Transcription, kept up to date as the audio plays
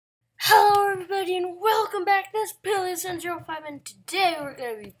everybody, and welcome back. This is Pilly05, and today we're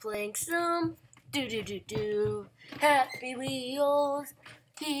gonna be playing some Happy Wheels.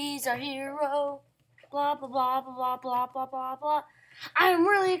 He's our hero. Blah blah blah blah blah blah blah blah. I'm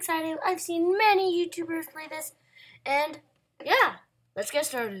really excited. I've seen many YouTubers play this, and yeah, let's get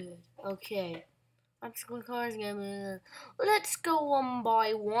started. Okay, obstacle cars. Let's go one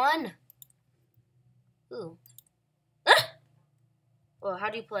by one. Ooh. Well,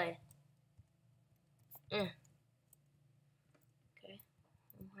 how do you play? Okay,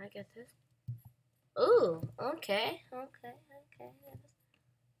 I get this. Ooh, okay.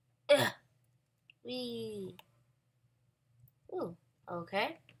 Wee. Ooh,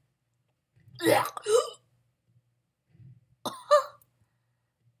 okay.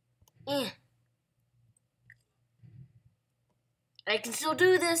 I can still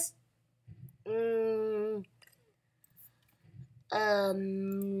do this.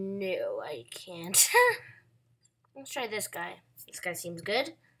 No, I can't. Let's try this guy. This guy seems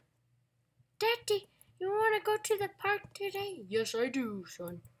good. Daddy, you want to go to the park today? Yes, I do,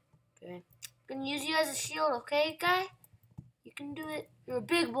 son. Okay. I'm going to use you as a shield, okay, guy? You can do it. You're a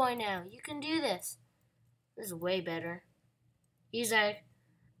big boy now. You can do this. This is way better. He's like,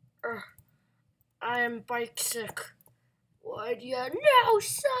 I am bike sick. Why do you... No,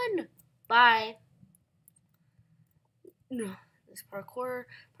 son! Bye. No. This parkour...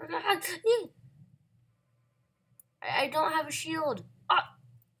 I don't have a shield.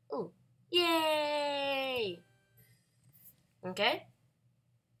 Ooh. Yay! Okay.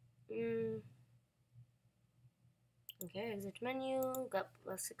 Okay, exit menu. Got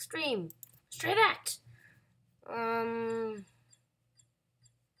plus extreme. Let's try that.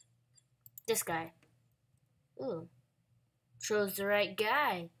 This guy. Ooh. Chose the right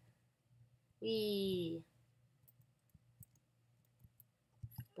guy. Wee.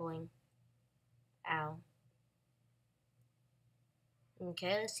 Boing. Ow.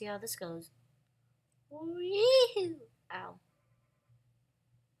 Okay, let's see how this goes. Wee-hoo. Ow.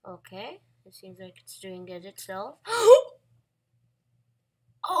 Okay, it seems like it's doing good itself.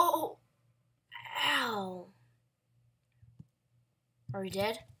 Oh! Ow. Are we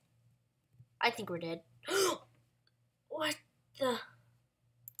dead? I think we're dead. What the?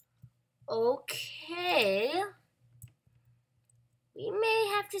 Okay. We may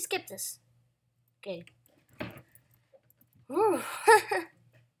have to skip this. Okay.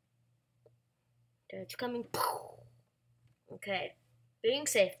 It's coming. Okay. Being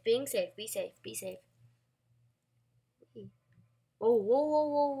safe, be safe. Oh,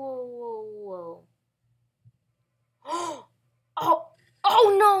 whoa.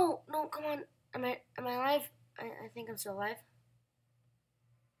 Oh no! No, come on. Am I alive? I think I'm still alive.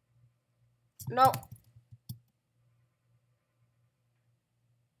 No.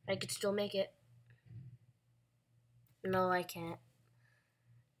 I could still make it. No, I can't.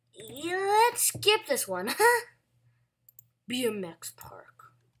 Let's skip this one. BMX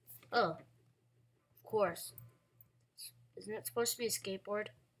park. Oh, of course. Isn't it supposed to be a skateboard?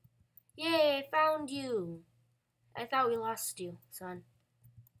 Yay, I found you. I thought we lost you, son.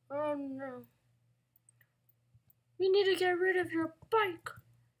 Oh no. We need to get rid of your bike.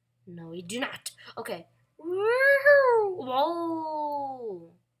 No, we do not. Okay. Whoa.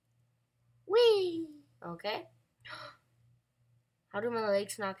 Wee. Okay. How do my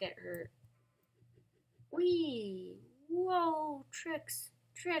legs not get hurt? Wee. Whoa. Tricks.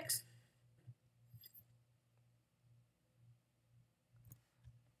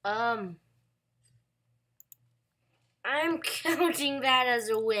 I'm counting that as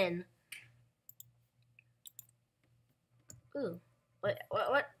a win. Ooh. What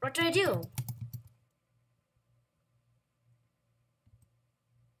did I do?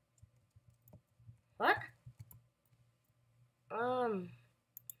 What?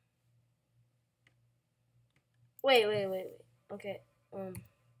 Wait. Okay.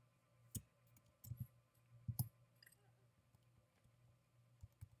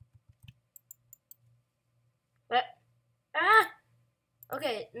 What? Ah!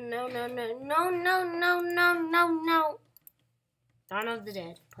 Okay. No. Dawn of the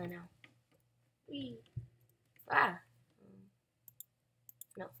Dead. Play now. Wee. Ah.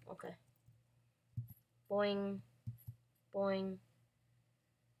 No. Okay. Boing.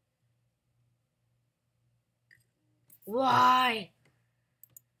 Why?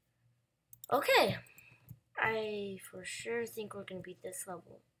 Okay. I for sure think we're gonna beat this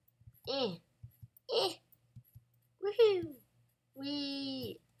level. Woohoo!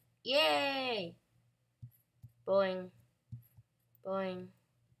 Wee! Yay! Boing.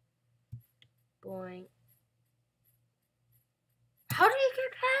 How do you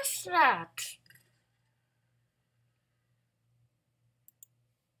get past that?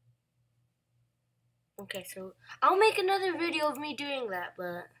 Okay, so I'll make another video of me doing that,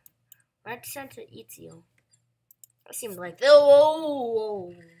 but Red Santa eats you. That seemed like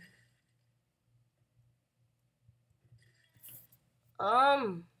whoa.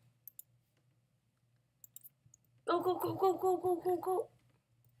 Go.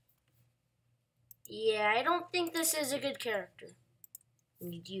 Yeah, I don't think this is a good character.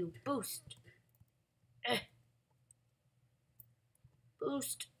 Need you boost.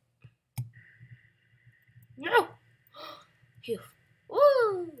 Boost. No. Phew.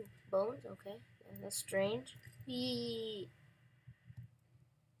 Woo. Bones. Okay, that's strange.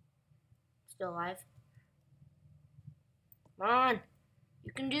 Still alive. Come on.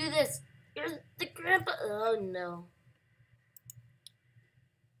 You can do this. You're the grandpa. Oh no.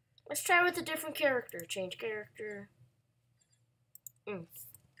 Let's try with a different character. Change character.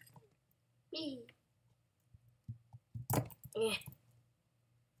 Yeah.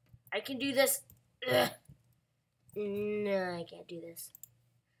 I can do this. Ugh. No, I can't do this.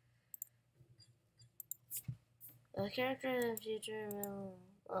 A character in the future will...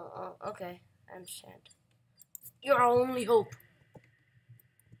 Oh, okay. I understand. You're our only hope.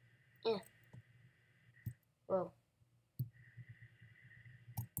 Yeah. Whoa.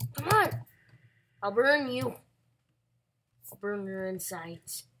 Come on. I'll burn you. I'll burn your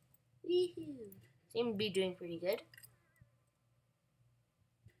insides. Woohoo. Seem to be doing pretty good.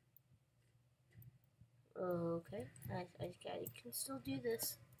 Okay. I can still do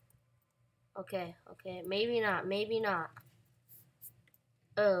this. Okay. Maybe not.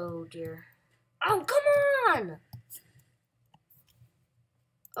 Oh dear. Oh, come on!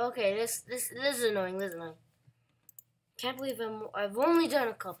 Okay, this is annoying. Can't believe I've only done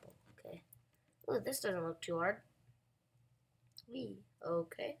a couple. Okay. Oh, this doesn't look too hard.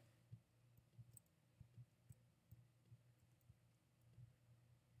 Okay.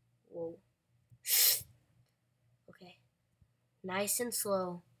 Whoa. Okay. Nice and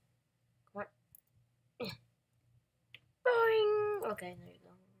slow. Come on. Boing! Okay, there you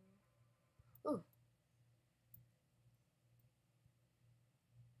go. Ooh.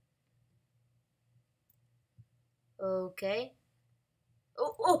 Okay.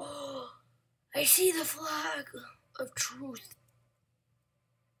 Oh! I see the flag of truth.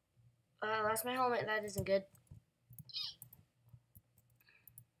 I lost my helmet. That isn't good.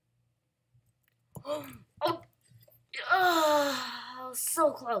 Oh,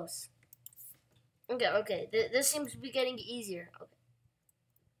 so close. Okay. This seems to be getting easier. Okay,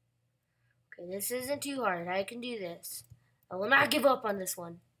 this isn't too hard. I can do this. I will not give up on this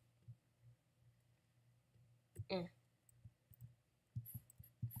one.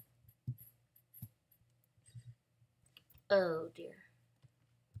 Oh dear.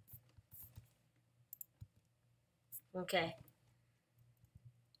 Okay.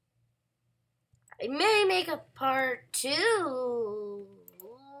 I may make a part 2.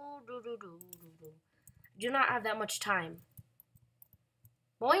 Do not have that much time.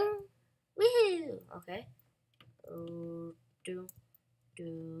 Boing. Woohoo. Okay. Oh,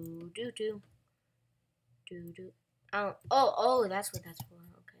 that's what that's for.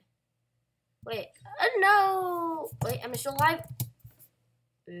 Okay. Wait. No. Wait, am I still alive?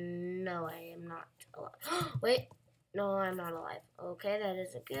 No, I am not alive. Wait. No, I'm not alive. Okay, that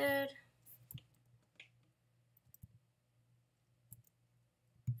isn't good.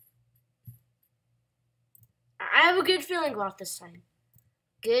 I have a good feeling about this time.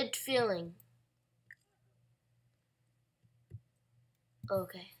 Good feeling.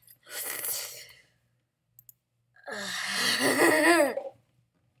 Okay.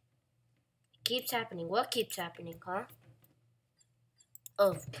 Keeps happening. What keeps happening, huh?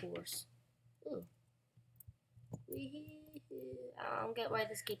 Of course. Ooh. I don't get why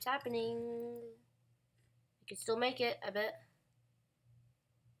this keeps happening. You can still make it, I bet.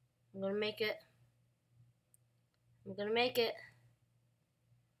 I'm gonna make it. I'm going to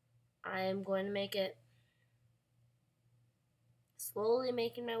make it. Slowly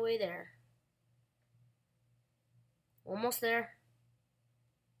making my way there. Almost there.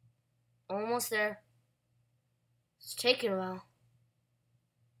 It's taking a while.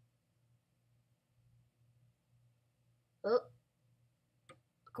 Oh.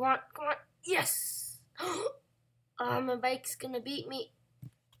 Come on. Yes! My bike's gonna beat me.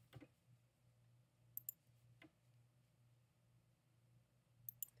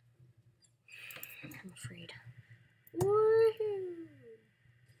 I'm afraid. Woohoo!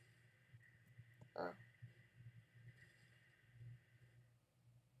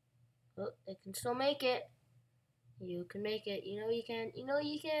 Oh, they can still make it. You can make it. You know you can. You know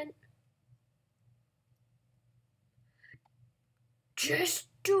you can. Just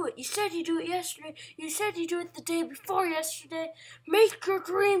do it. You said you'd do it yesterday. You said you'd do it the day before yesterday. Make your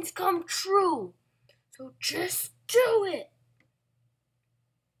dreams come true. So just do it.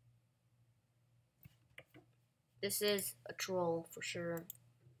 This is a troll for sure.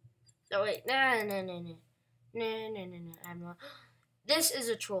 No, wait. No. I'm not. This is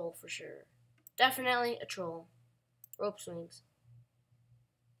a troll for sure. Definitely a troll. Rope swings.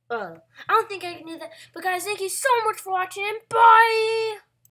 I don't think I can do that. But guys, thank you so much for watching and bye!